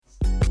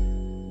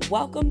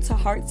Welcome to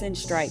Hearts and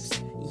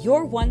Stripes,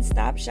 your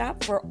one-stop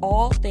shop for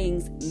all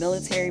things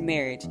military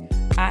marriage.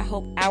 I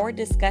hope our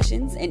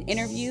discussions and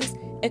interviews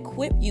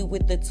equip you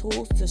with the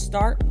tools to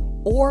start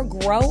or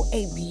grow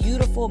a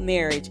beautiful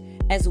marriage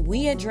as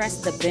we address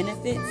the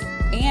benefits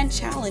and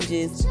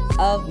challenges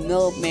of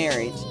mil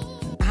marriage.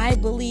 I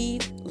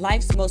believe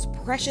life's most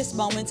precious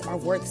moments are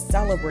worth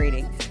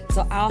celebrating,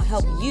 so I'll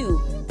help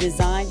you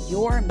design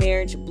your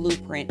marriage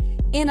blueprint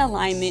in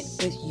alignment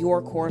with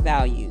your core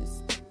values.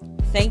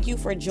 Thank you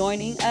for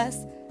joining us,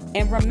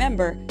 and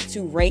remember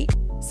to rate,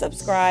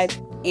 subscribe,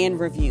 and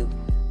review.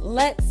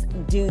 Let's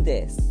do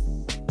this.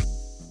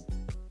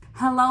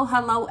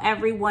 Hello,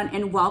 everyone,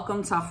 and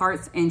welcome to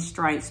Hearts and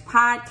Stripes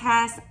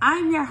podcast.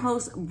 I'm your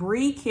host,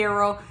 Bree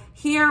Carroll,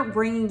 here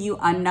bringing you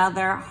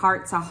another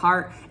heart to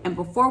heart. And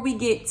before we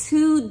get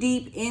too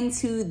deep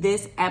into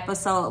this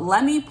episode,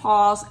 let me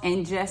pause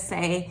and just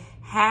say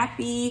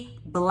happy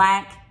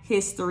Black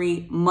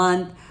History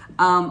Month.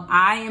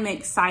 I am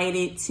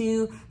excited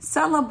to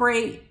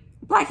celebrate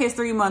Black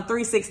History Month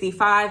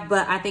 365,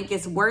 but I think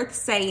it's worth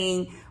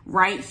saying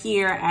right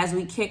here as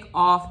we kick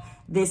off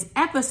this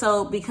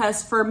episode,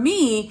 because for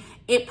me,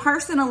 it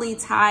personally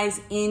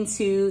ties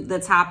into the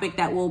topic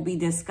that we'll be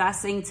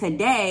discussing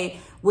today,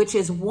 which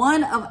is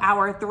one of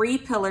our 3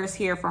 pillars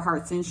here for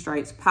Hearts and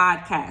Stripes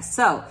podcast.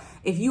 So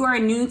if you are a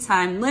new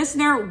time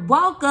listener,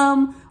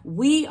 welcome.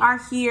 We are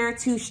here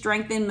to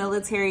strengthen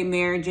military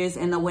marriages,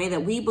 and the way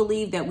that we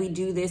believe that we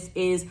do this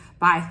is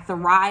by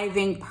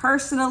thriving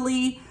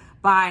personally,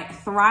 by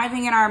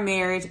thriving in our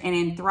marriage, and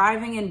in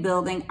thriving in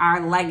building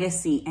our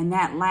legacy. And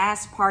that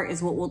last part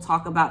is what we'll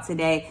talk about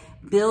today,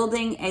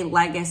 building a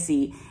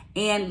legacy.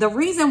 And the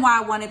reason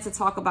why I wanted to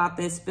talk about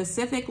this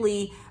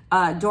specifically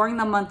during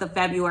the month of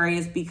February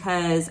is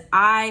because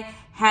I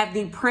have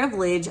the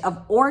privilege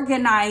of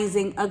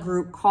organizing a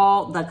group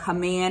called the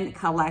Command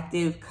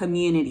Collective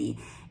Community.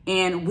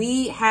 And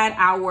we had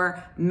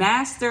our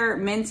master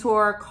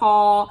mentor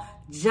call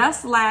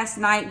just last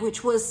night,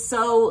 which was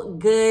so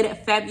good.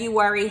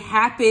 February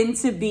happened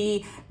to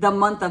be the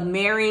month of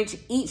marriage.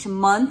 Each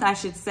month, I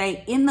should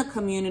say, in the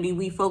community,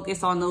 we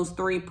focus on those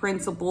 3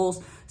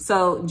 principles.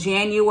 So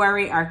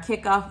January, our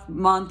kickoff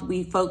month,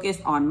 we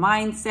focused on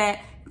mindset.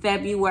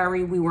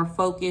 February, we were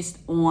focused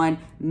on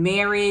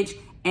marriage.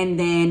 And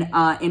then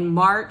in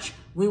March,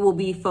 we will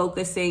be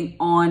focusing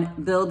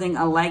on building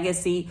a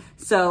legacy.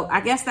 So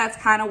I guess that's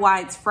kind of why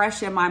it's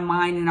fresh in my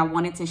mind, and I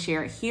wanted to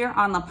share it here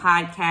on the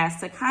podcast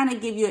to kind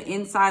of give you an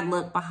inside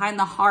look behind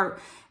the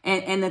heart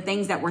and the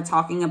things that we're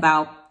talking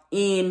about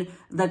in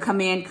the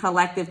Command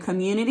Collective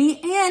community.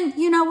 And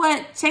you know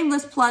what?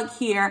 Shameless plug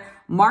here.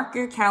 Mark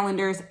your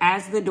calendars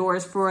as the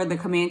doors for the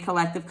Command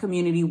Collective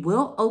community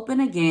will open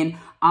again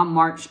on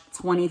March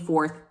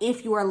 24th.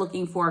 If you are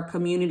looking for a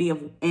community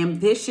of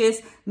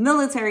ambitious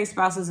military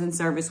spouses and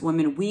service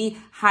women, we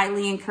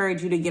highly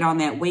encourage you to get on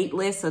that wait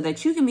list so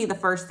that you can be the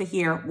first to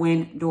hear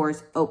when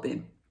doors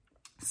open.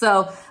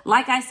 So,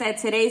 like I said,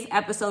 today's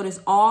episode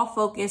is all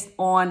focused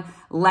on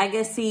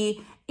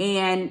legacy,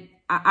 and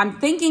I'm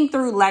thinking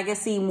through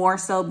legacy more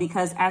so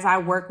because as I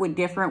work with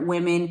different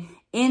women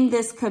in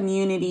this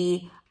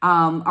community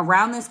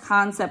around this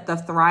concept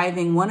of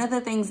thriving, one of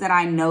the things that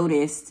I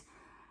noticed,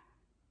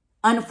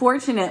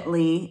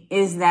 unfortunately,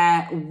 is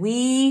that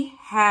we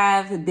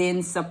have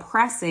been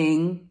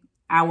suppressing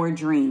our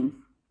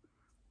dream.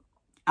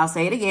 I'll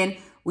say it again.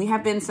 We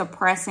have been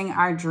suppressing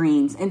our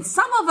dreams. And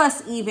some of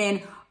us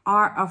even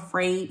are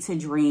afraid to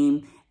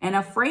dream, and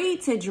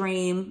afraid to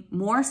dream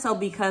more so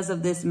because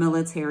of this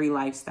military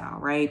lifestyle,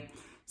 right?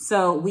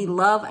 So we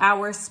love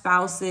our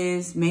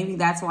spouses. Maybe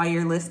that's why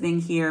you're listening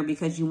here,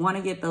 because you want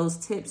to get those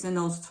tips and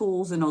those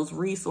tools and those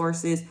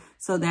resources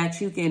so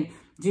that you can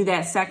do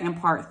that second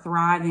part,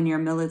 thrive in your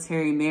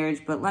military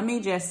marriage. But let me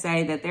just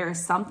say that there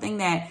is something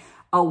that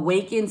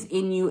awakens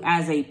in you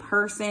as a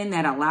person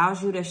that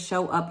allows you to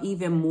show up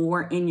even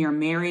more in your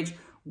marriage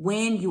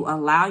when you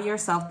allow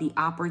yourself the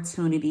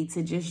opportunity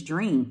to just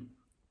dream.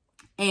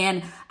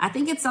 And I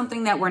think it's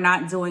something that we're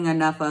not doing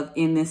enough of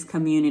in this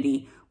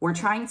community. We're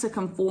trying to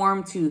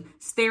conform to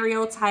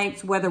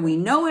stereotypes, whether we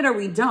know it or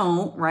we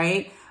don't,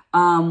 right?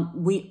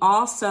 We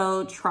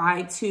also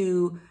try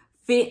to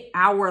fit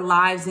our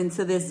lives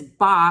into this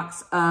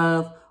box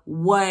of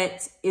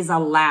what is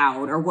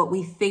allowed or what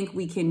we think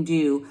we can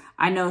do.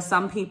 I know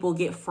some people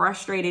get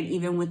frustrated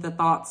even with the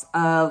thoughts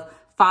of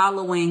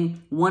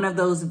following one of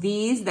those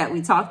V's that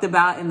we talked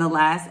about in the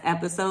last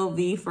episode,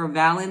 V for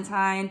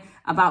Valentine,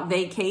 about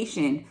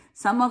vacation.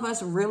 Some of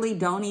us really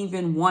don't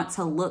even want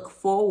to look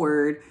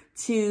forward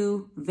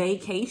to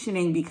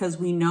vacationing because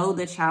we know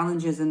the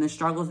challenges and the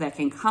struggles that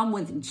can come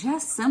with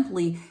just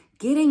simply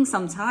getting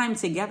some time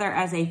together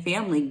as a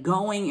family,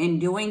 going and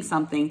doing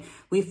something.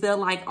 We feel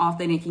like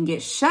often it can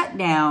get shut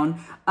down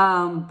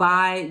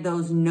by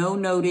those no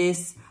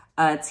notice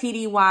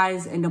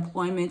TDYs and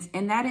deployments.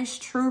 And that is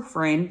true,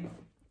 friend.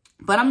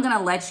 But I'm going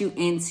to let you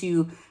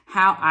into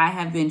how I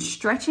have been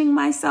stretching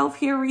myself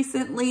here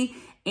recently.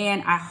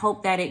 And I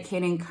hope that it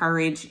can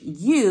encourage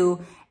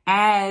you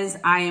as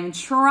I am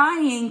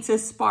trying to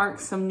spark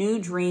some new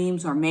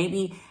dreams, or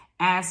maybe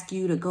ask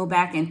you to go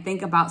back and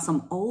think about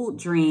some old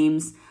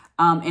dreams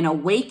and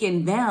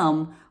awaken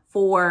them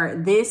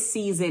for this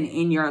season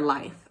in your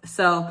life.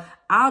 So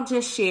I'll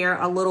just share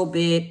a little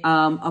bit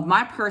of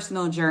my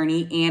personal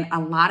journey. And a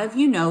lot of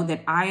you know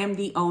that I am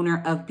the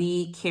owner of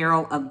B.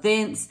 Carroll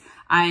Events.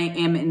 I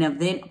am an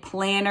event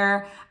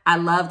planner. I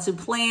love to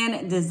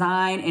plan,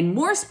 design, and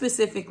more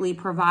specifically,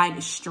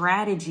 provide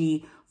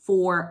strategy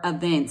for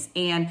events.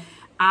 And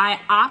I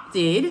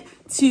opted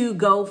to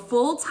go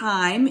full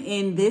time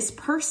in this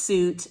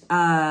pursuit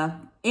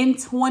in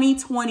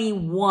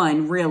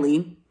 2021,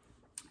 really.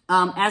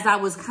 As I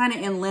was kind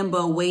of in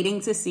limbo, waiting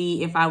to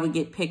see if I would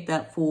get picked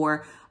up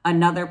for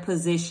another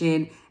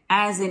position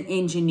as an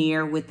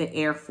engineer with the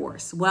Air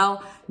Force.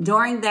 Well,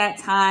 during that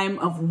time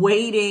of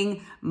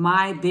waiting,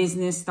 my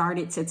business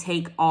started to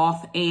take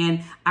off.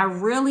 And I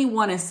really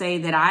want to say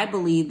that I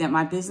believe that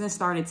my business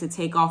started to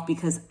take off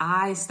because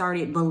I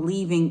started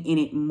believing in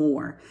it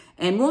more.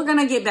 And we're going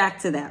to get back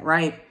to that,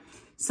 right?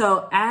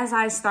 So as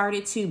I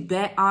started to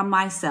bet on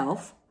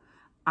myself,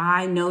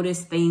 I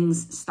noticed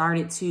things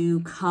started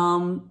to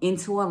come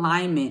into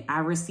alignment. I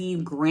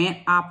received grant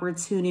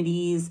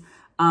opportunities.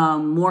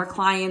 More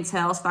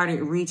clientele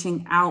started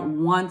reaching out,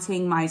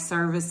 wanting my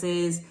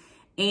services.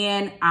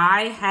 And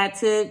I had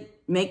to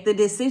make the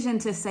decision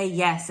to say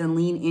yes and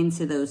lean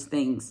into those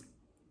things.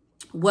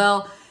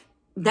 Well,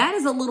 that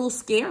is a little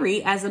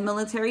scary as a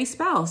military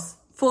spouse,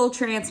 full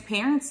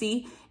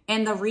transparency.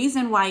 And the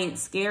reason why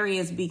it's scary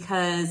is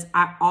because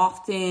I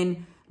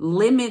often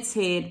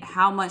limited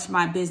how much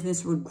my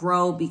business would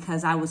grow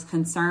because I was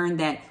concerned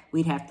that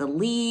we'd have to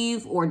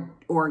leave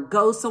or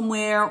go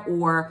somewhere,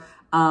 or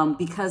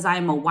because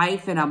I'm a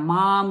wife and a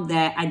mom,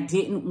 that I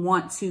didn't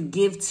want to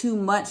give too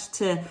much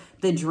to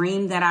the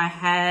dream that I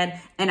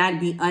had, and I'd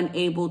be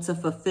unable to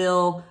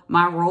fulfill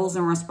my roles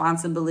and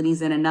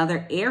responsibilities in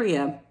another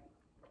area.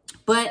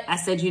 But I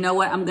said, you know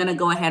what? I'm going to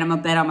go ahead. I'm going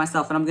to bet on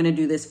myself and I'm going to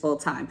do this full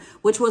time,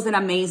 which was an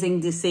amazing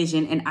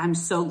decision. And I'm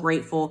so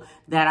grateful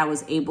that I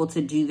was able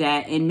to do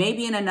that. And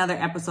maybe in another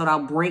episode,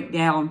 I'll break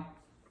down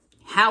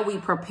how we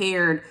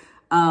prepared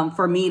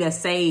for me to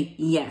say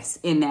yes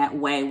in that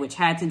way, which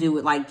had to do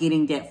with like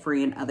getting debt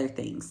free and other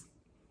things.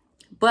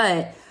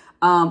 But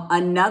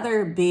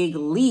another big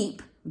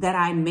leap that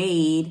I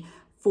made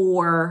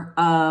for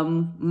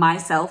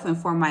myself and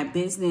for my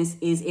business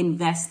is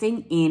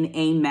investing in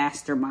a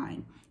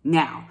mastermind.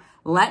 Now,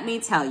 let me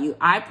tell you,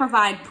 I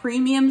provide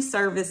premium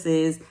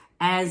services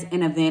as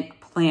an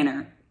event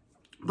planner,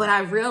 but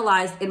I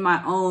realized in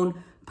my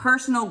own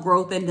personal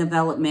growth and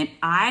development,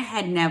 I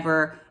had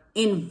never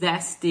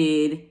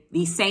invested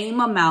the same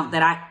amount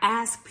that I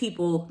ask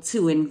people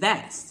to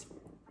invest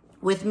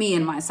with me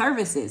in my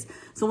services.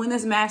 So when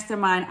this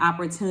mastermind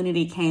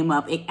opportunity came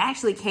up, it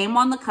actually came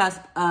on the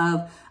cusp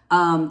of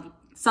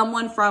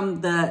someone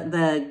from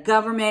the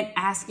government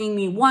asking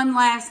me one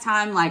last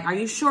time, like, are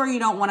you sure you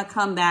don't want to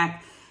come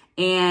back?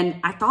 And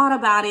I thought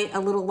about it a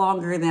little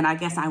longer than I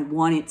guess I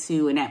wanted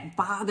to. And that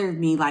bothered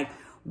me. Like,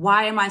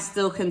 why am I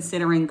still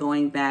considering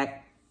going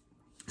back?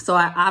 So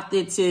I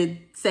opted to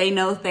say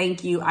no,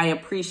 thank you. I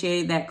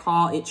appreciated that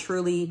call. It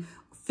truly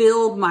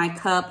filled my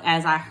cup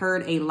as I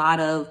heard a lot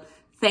of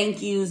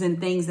thank yous and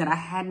things that I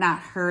had not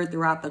heard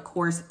throughout the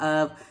course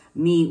of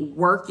me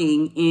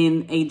working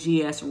in a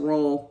GS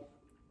role.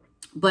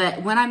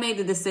 But when I made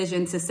the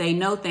decision to say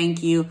no,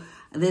 thank you,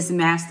 this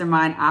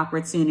mastermind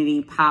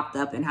opportunity popped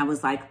up and I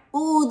was like,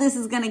 oh, this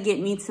is going to get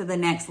me to the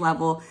next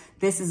level.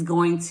 This is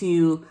going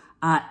to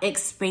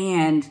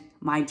expand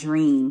my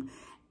dream.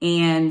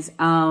 And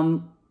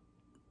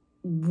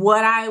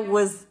what I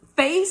was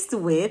faced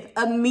with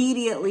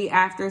immediately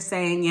after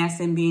saying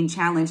yes and being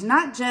challenged,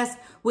 not just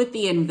with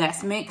the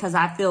investment, because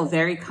I feel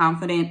very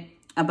confident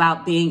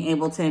about being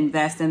able to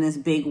invest in this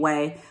big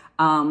way,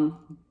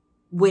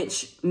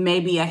 which may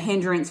be a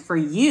hindrance for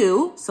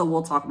you. So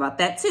we'll talk about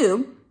that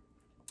too.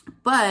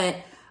 But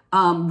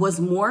was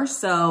more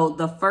so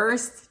the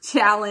first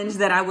challenge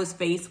that I was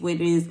faced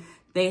with is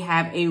they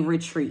have a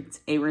retreat,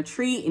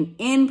 an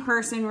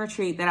in-person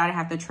retreat that I'd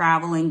have to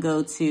travel and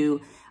go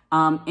to.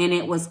 And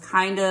it was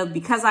kind of,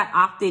 because I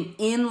opted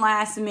in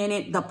last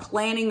minute, the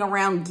planning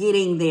around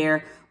getting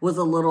there was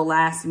a little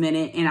last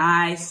minute. And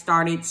I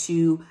started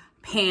to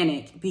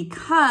panic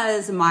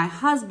because my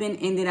husband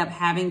ended up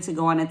having to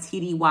go on a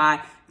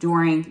TDY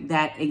during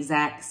that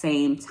exact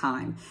same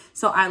time.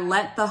 So I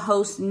let the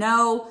host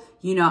know,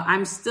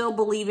 I'm still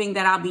believing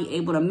that I'll be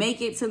able to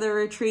make it to the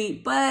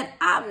retreat, but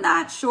I'm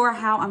not sure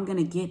how I'm going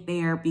to get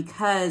there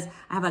because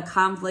I have a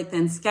conflict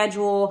in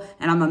schedule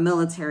and I'm a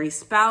military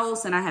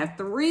spouse and I have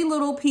 3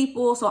 little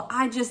people. So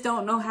I just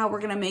don't know how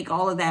we're going to make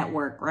all of that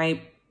work,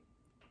 right?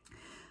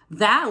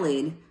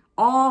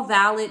 All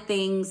valid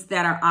things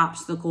that are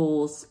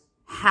obstacles.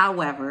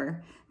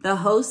 However, the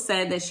host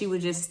said that she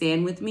would just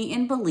stand with me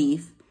in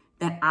belief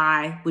that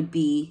I would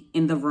be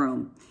in the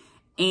room.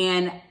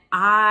 And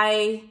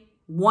I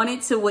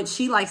wanted to, what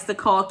she likes to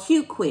call,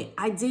 cute quit.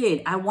 I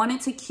did. I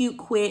wanted to cute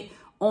quit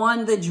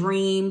on the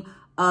dream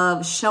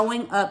of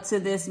showing up to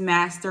this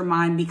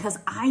mastermind, because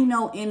I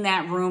know in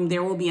that room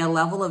there will be a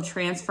level of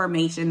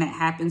transformation that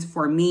happens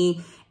for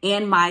me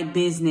and my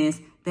business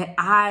that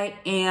I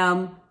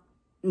am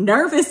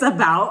nervous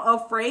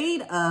about,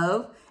 afraid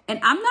of, and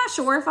I'm not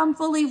sure if I'm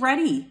fully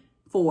ready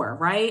for,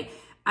 right?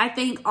 I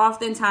think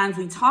oftentimes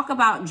we talk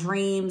about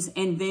dreams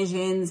and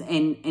visions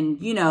and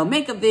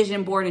make a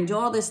vision board and do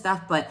all this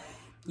stuff, but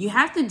you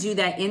have to do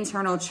that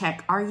internal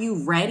check. Are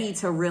you ready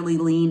to really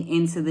lean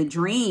into the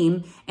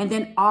dream? And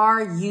then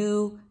are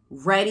you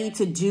ready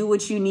to do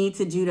what you need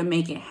to do to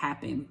make it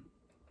happen?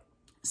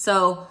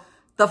 So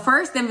the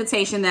first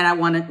invitation that I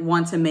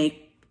want to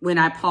make when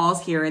I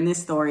pause here in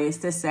this story is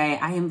to say,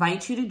 I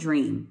invite you to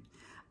dream.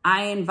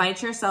 I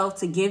invite yourself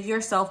to give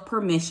yourself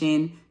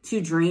permission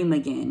to dream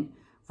again,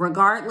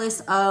 regardless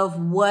of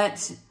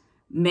what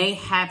may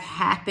have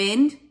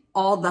happened,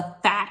 all the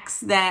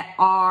facts that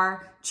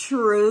are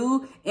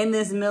true in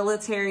this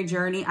military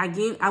journey.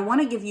 I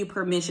want to give you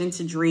permission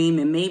to dream,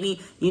 and maybe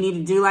you need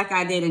to do like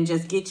I did and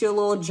just get you a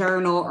little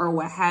journal or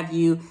what have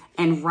you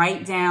and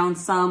write down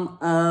some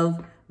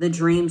of the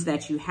dreams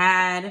that you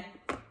had,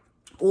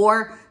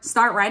 or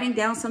start writing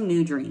down some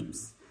new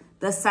dreams.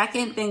 The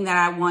second thing that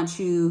I want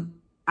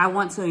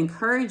to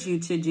encourage you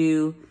to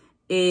do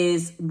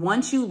is,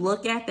 once you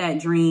look at that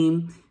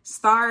dream,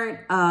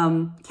 start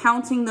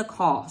counting the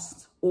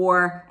cost,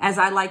 or as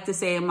I like to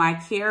say in my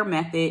care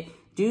method,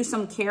 do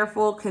some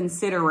careful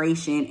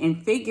consideration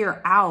and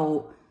figure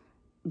out,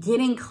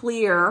 getting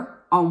clear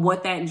on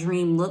what that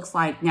dream looks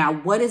like. Now,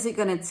 what is it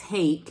going to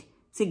take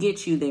to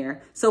get you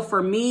there? So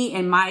for me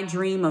and my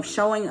dream of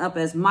showing up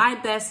as my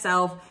best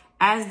self,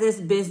 as this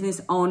business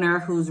owner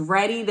who's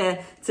ready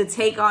to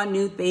take on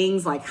new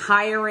things like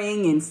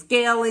hiring and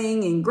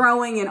scaling and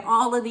growing and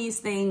all of these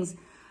things,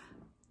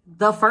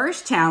 the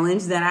first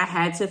challenge that I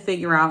had to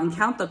figure out and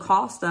count the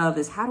cost of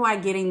is, how do I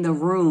get in the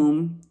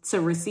room to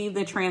receive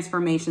the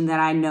transformation that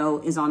I know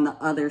is on the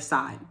other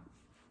side?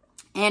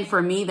 And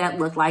for me, that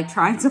looked like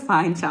trying to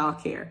find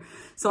childcare.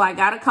 So I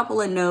got a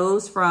couple of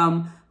no's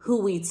from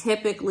who we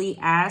typically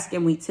ask,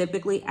 and we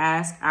typically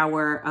ask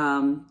our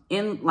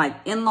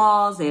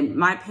in-laws and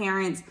my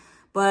parents,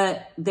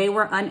 but they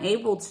were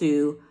unable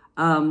to,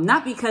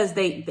 not because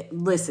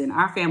listen,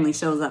 our family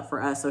shows up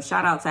for us. So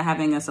shout out to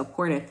having a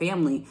supportive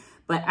family.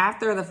 But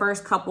after the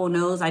first couple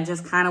no's, I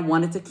just kind of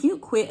wanted to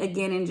quit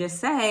again and just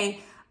say,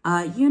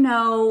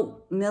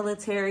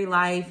 military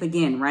life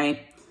again,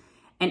 right?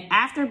 And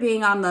after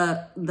being on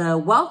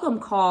the welcome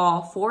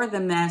call for the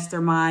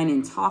mastermind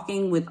and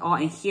talking with all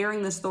and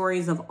hearing the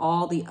stories of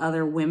all the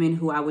other women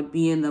who I would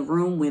be in the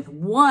room with,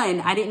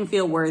 I didn't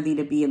feel worthy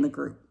to be in the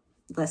group.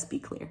 Let's be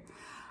clear.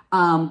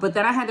 But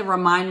then I had to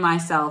remind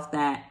myself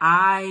that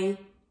I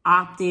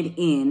opted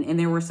in, and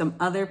there were some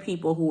other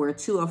people who were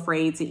too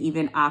afraid to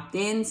even opt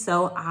in.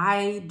 So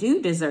I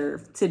do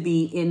deserve to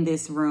be in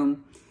this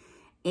room.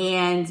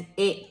 And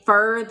it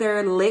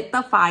further lit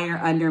the fire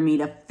under me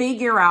to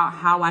figure out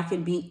how I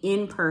could be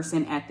in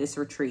person at this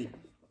retreat.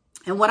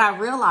 And what I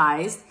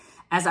realized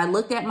as I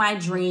looked at my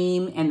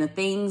dream and the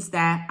things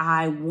that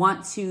I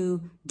want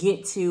to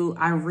get to,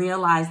 I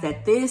realized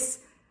that this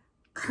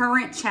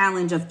current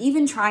challenge of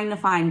even trying to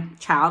find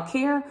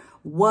childcare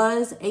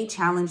was a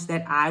challenge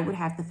that I would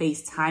have to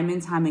face time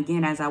and time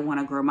again as I want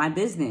to grow my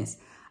business.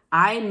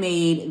 I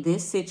made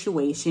this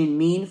situation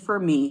mean for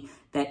me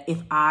that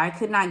if I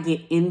could not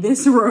get in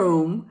this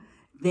room,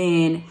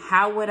 then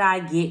how would I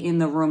get in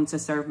the room to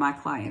serve my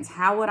clients?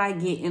 How would I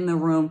get in the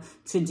room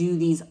to do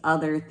these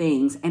other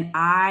things? And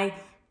I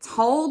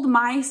told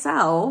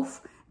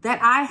myself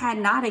that I had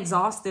not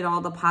exhausted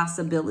all the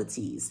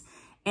possibilities.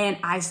 And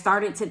I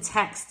started to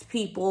text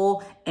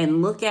people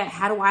and look at,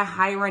 how do I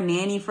hire a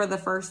nanny for the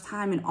first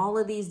time, and all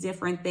of these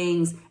different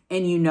things.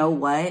 And you know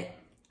what?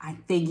 I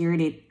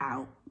figured it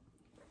out.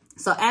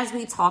 So as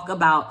we talk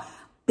about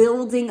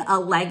building a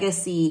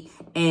legacy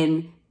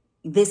and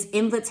this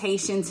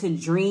invitation to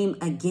dream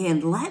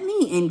again, let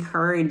me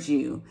encourage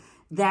you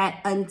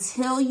that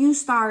until you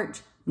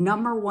start,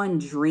 number one,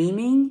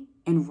 dreaming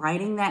and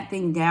writing that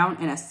thing down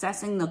and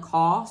assessing the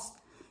cost,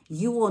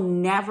 you will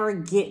never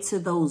get to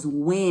those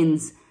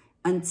wins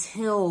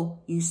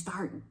until you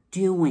start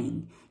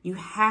doing. You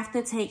have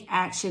to take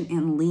action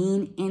and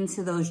lean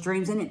into those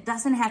dreams. And it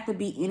doesn't have to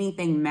be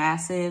anything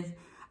massive.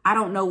 I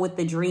don't know what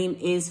the dream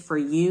is for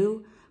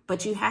you,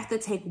 but you have to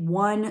take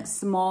one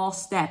small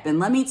step. And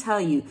let me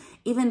tell you,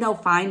 even though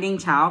finding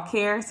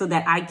childcare so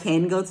that I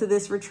can go to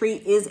this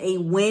retreat is a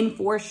win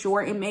for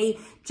sure, it may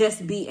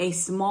just be a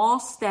small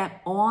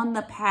step on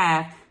the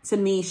path to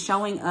me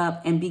showing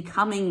up and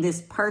becoming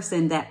this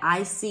person that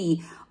I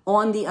see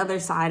on the other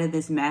side of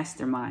this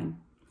mastermind.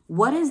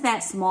 What is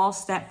that small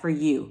step for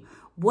you?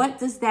 What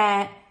does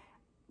that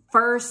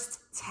first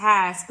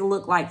task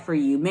look like for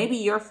you? Maybe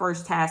your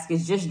first task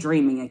is just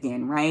dreaming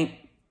again, right?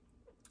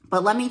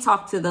 But let me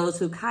talk to those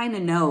who kind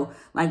of know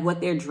like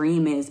what their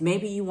dream is.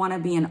 Maybe you want to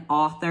be an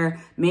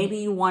author. Maybe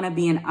you want to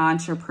be an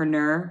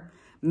entrepreneur.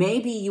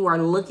 Maybe you are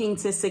looking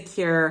to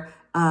secure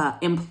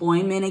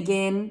employment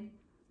again.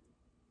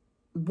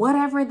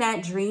 Whatever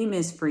that dream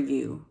is for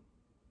you,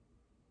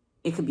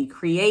 It could be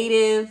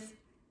creative.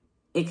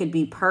 It could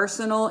be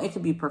personal. It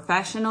could be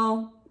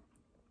professional.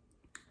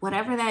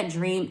 Whatever that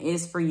dream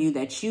is for you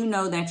that you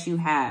know that you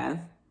have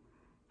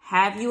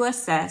you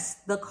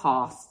assessed the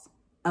cost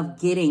of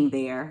getting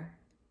there?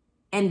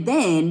 And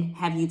then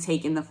have you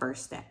taken the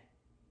first step?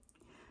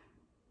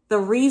 The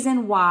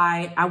reason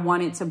why I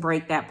wanted to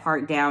break that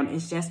part down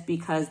is just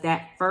because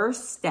that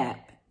first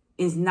step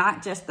is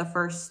not just the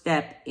first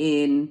step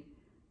in,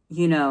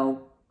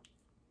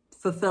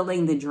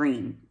 fulfilling the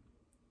dream.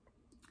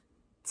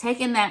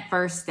 Taking that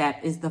first step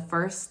is the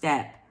first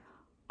step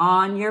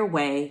on your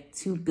way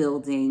to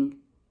building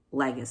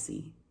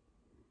legacy.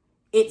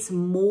 It's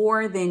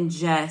more than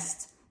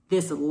just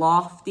this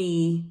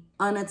lofty,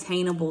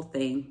 unattainable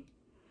thing.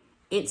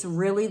 It's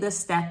really the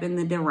step in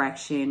the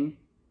direction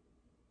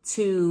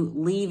to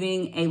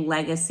leaving a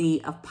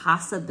legacy of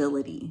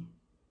possibility,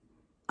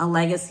 a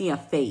legacy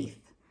of faith,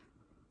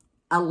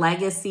 a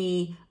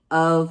legacy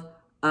of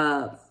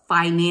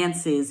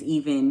finances,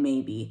 even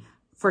maybe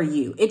for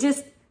you.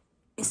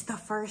 It's the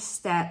first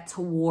step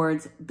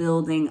towards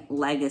building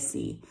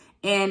legacy.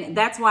 And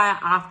that's why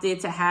I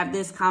opted to have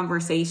this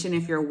conversation.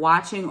 If you're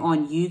watching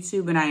on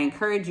YouTube, and I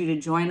encourage you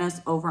to join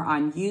us over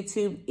on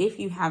YouTube if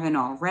you haven't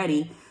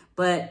already.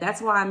 But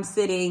that's why I'm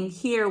sitting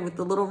here with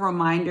the little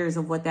reminders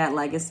of what that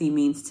legacy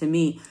means to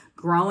me.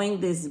 Growing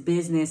this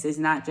business is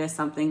not just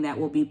something that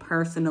will be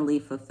personally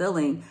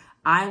fulfilling.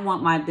 I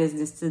want my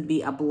business to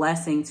be a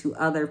blessing to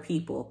other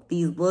people,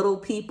 these little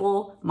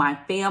people, my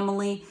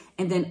family,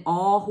 and then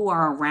all who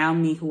are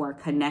around me who are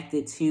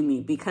connected to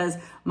me, because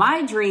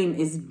my dream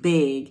is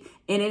big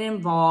and it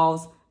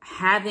involves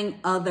having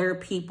other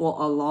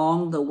people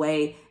along the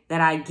way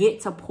that I get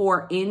to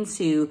pour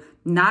into,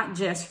 not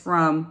just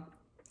from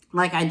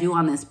like I do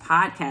on this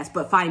podcast,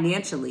 but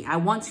financially. I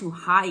want to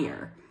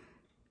hire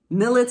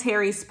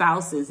military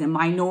spouses and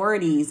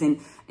minorities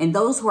and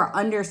those who are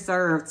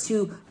underserved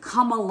to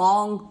come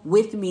along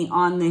with me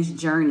on this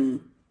journey.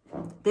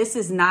 This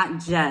is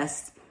not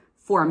just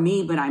for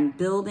me, but I'm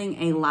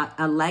building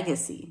a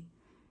legacy.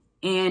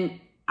 And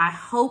I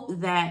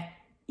hope that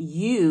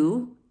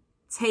you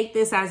take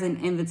this as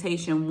an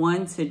invitation,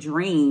 one, to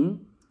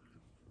dream.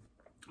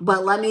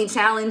 But let me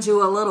challenge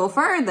you a little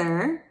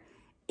further.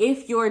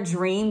 If your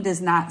dream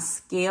does not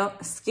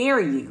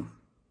scare you,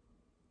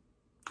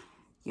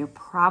 you're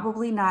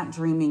probably not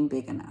dreaming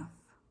big enough.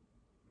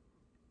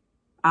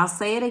 I'll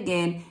say it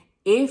again.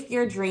 If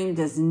your dream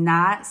does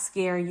not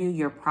scare you,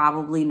 you're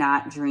probably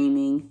not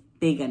dreaming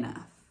big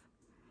enough.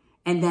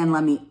 And then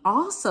let me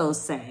also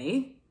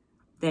say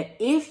that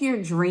if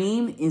your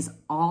dream is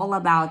all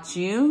about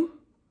you,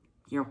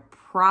 you're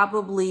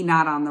probably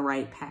not on the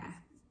right path.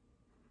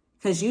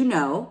 Because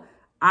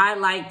I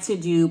like to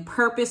do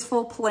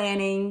purposeful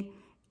planning,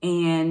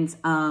 and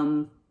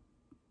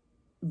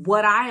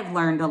what I have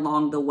learned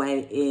along the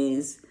way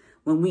is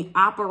when we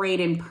operate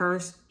in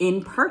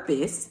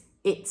purpose,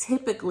 it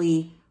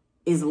typically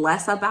is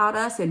less about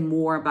us and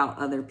more about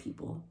other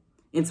people.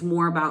 It's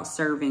more about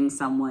serving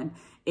someone.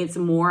 It's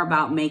more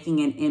about making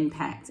an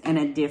impact and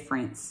a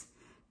difference.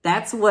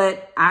 That's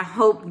what I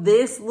hope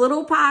this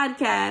little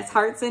podcast,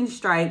 Hearts and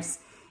Stripes,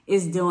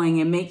 is doing,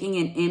 and making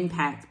an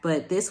impact.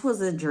 But this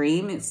was a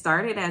dream. It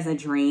started as a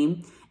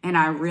dream. And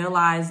I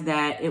realized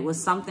that it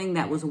was something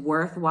that was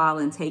worthwhile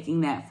in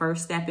taking that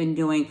first step in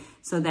doing,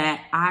 so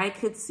that I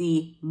could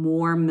see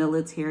more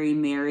military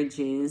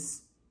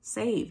marriages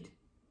saved.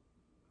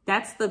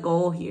 That's the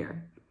goal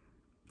here,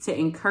 to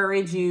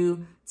encourage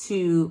you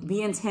to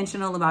be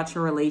intentional about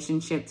your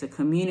relationship, to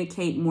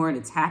communicate more,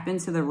 to tap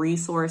into the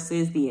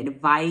resources, the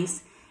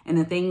advice, and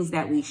the things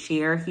that we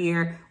share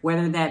here,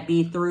 whether that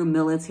be through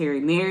Military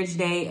Marriage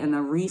Day and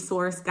the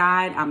resource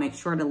guide. I'll make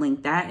sure to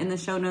link that in the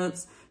show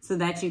notes so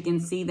that you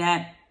can see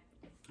that.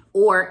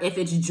 Or if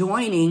it's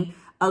joining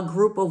a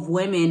group of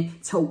women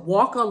to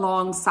walk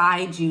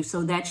alongside you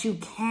so that you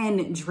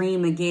can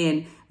dream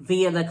again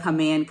via the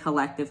Command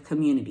Collective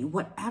community,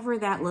 whatever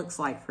that looks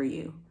like for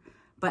you.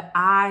 But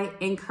I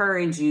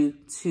encourage you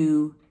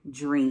to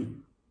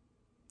dream.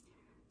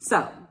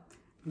 So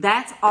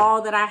that's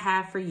all that I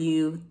have for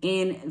you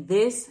in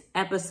this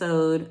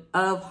episode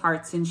of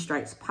Hearts and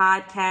Stripes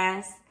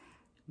podcast.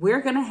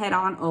 We're going to head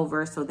on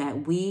over so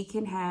that we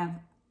can have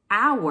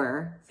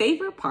our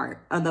favorite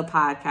part of the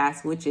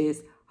podcast, which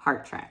is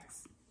Heart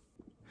Tracks.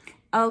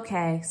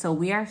 Okay, so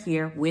we are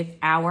here with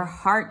our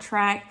Heart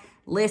Track.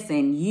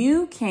 Listen,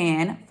 you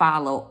can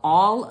follow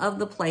all of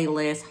the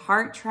playlists,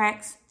 Heart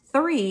Tracks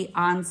 3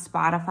 on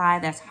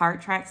Spotify. That's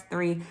Heart Tracks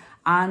 3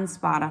 on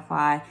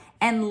Spotify.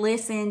 And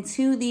listen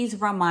to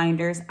these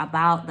reminders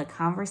about the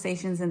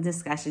conversations and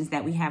discussions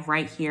that we have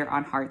right here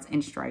on Hearts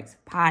and Stripes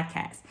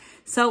podcast.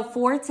 So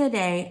for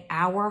today,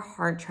 our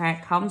heart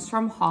track comes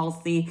from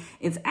Halsey.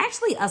 It's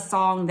actually a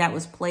song that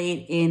was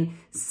played in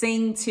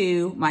Sing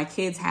 2. My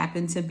kids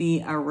happen to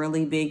be a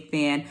really big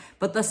fan,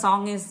 but the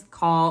song is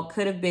called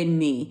Could Have Been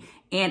Me.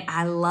 And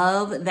I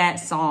love that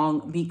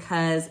song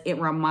because it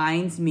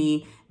reminds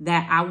me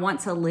that I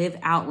want to live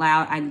out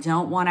loud. I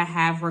don't want to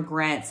have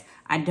regrets.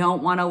 I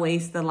don't want to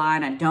waste the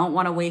line. I don't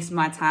want to waste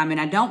my time. And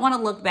I don't want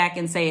to look back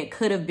and say it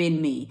could have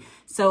been me.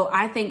 So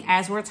I think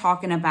as we're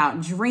talking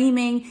about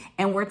dreaming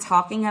and we're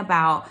talking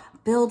about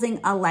building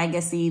a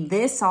legacy,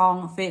 this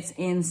song fits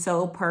in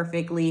so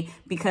perfectly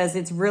because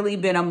it's really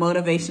been a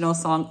motivational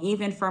song,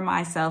 even for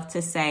myself,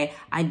 to say,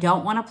 I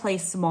don't want to play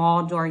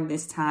small during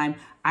this time.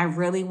 I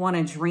really want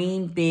to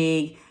dream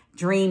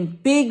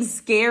big,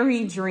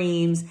 scary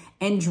dreams,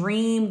 and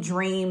dream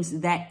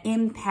dreams that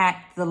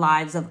impact the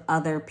lives of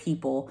other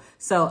people.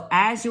 So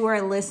as you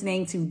are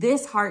listening to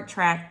this heart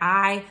track,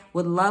 I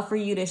would love for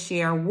you to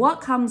share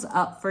what comes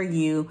up for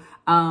you.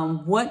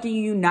 What do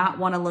you not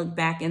want to look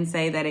back and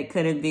say that it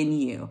could have been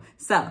you?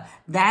 So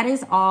that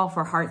is all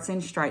for Hearts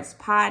and Stripes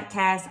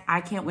podcast. I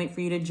can't wait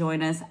for you to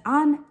join us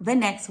on the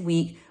next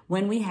week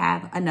when we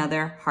have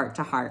another Heart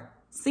to Heart.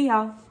 See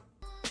y'all.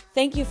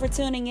 Thank you for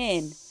tuning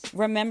in.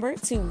 Remember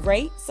to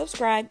rate,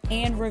 subscribe,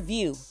 and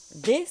review.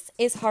 This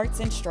is Hearts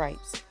and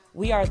Stripes.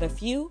 We are the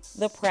few,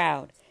 the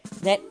proud,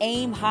 that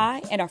aim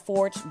high and are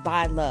forged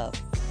by love.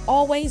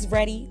 Always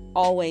ready,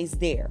 always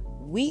there.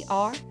 We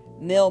are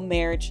Mill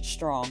Marriage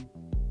Strong.